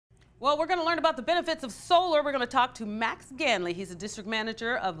Well, we're going to learn about the benefits of solar. We're going to talk to Max Ganley. He's a district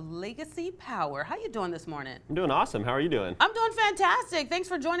manager of Legacy Power. How you doing this morning? I'm doing awesome. How are you doing? I'm doing fantastic. Thanks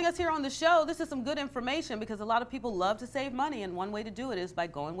for joining us here on the show. This is some good information because a lot of people love to save money, and one way to do it is by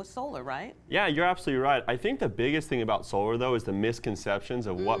going with solar, right? Yeah, you're absolutely right. I think the biggest thing about solar, though, is the misconceptions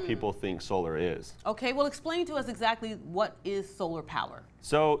of what people think solar is. Okay, well, explain to us exactly what is solar power.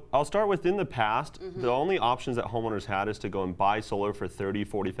 So I'll start with, in the past, the only options that homeowners had is to go and buy solar for $30,000,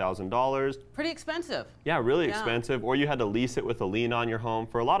 $40,000. Pretty expensive. Yeah, really expensive. Or you had to lease it with a lien on your home.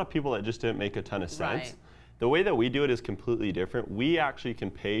 For a lot of people, that just didn't make a ton of sense. Right. The way that we do it is completely different. We actually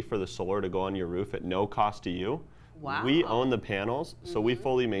can pay for the solar to go on your roof at no cost to you. Wow. We own the panels, so we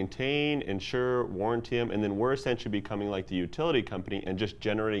fully maintain, insure, warranty them, and then we're essentially becoming like the utility company and just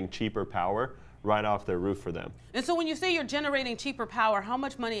generating cheaper power right off their roof for them. And so when you say you're generating cheaper power, how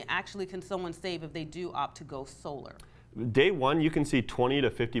much money actually can someone save if they do opt to go solar? Day one, you can see 20 to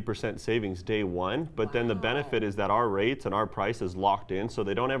 50% savings day one, but then the benefit is that our rates and our price is locked in, so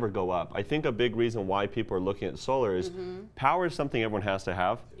they don't ever go up. I think a big reason why people are looking at solar is power is something everyone has to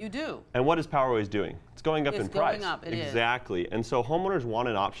have. You do. And what is power always doing? It's going up in price. It's going up, it is. Exactly. And so homeowners want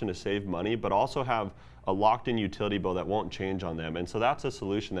an option to save money, but also have a locked-in utility bill that won't change on them. And so that's a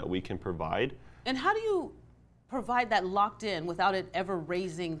solution that we can provide. And how do you provide that locked in without it ever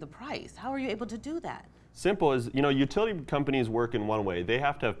raising the price? How are you able to do that? Simple as, utility companies work in one way. They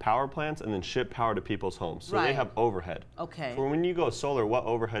have to have power plants and then ship power to people's homes. So they have overhead. Okay. For when you go solar, what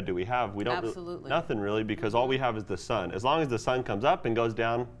overhead do we have? We don't nothing really, because all we have is the sun. As long as the sun comes up and goes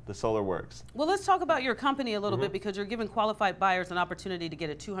down, the solar works. Well, let's talk about your company a little bit, because you're giving qualified buyers an opportunity to get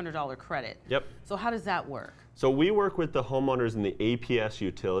a $200 credit. Yep. So how does that work? So we work with the homeowners in the APS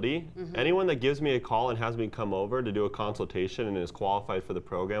utility. Anyone that gives me a call and has me come over to do a consultation and is qualified for the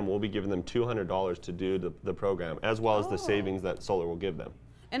program, we'll be giving them $200 to do the program, as well as the savings that solar will give them.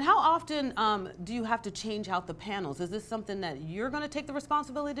 And how often do you have to change out the panels? Is this something that you're going to take the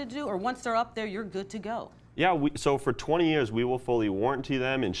responsibility to do, or once they're up there, you're good to go? Yeah, so for 20 years, we will fully warranty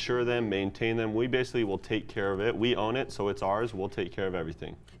them, insure them, maintain them. We basically will take care of it. We own it, so it's ours. We'll take care of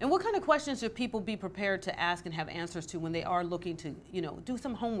everything. And what kind of questions should people be prepared to ask and have answers to when they are looking to, do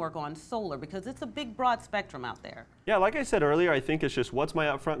some homework on solar? Because it's a big, broad spectrum out there. Yeah, like I said earlier, I think it's just, what's my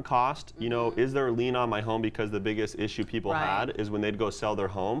upfront cost? Is there a lien on my home? Because the biggest issue people had is when they'd go sell their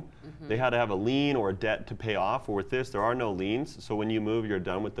home, they had to have a lien or a debt to pay off. Or with this, there are no liens. So when you move, you're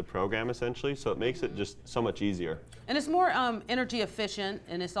done with the program, essentially. So it makes it just so much easier. And it's more energy efficient,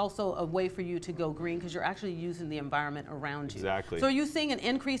 and it's also a way for you to go green because you're actually using the environment around you. Exactly. So are you seeing an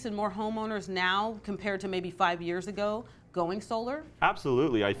increase in more homeowners now compared to maybe 5 years ago going solar?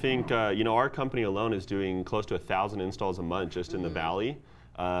 Absolutely. I think, our company alone is doing close to 1,000 installs a month just in the Valley.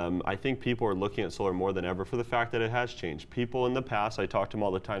 I think people are looking at solar more than ever for the fact that it has changed. People in the past, I talk to them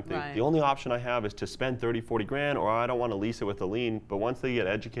all the time, think the only option I have is to spend 30, 40 grand, or I don't want to lease it with a lien. But once they get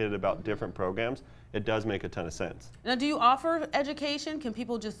educated about different programs, it does make a ton of sense. Now, do you offer education? Can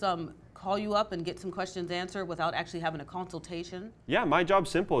people just call you up and get some questions answered without actually having a consultation? Yeah, my job's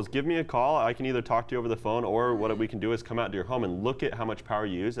simple. Is give me a call. I can either talk to you over the phone, or what we can do is come out to your home and look at how much power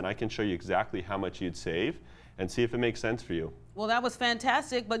you use, and I can show you exactly how much you'd save and see if it makes sense for you. Well, that was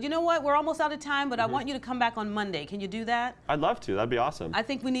fantastic, but you know what? We're almost out of time, but I want you to come back on Monday. Can you do that? I'd love to. That'd be awesome. I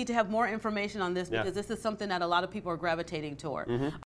think we need to have more information on this because this is something that a lot of people are gravitating toward.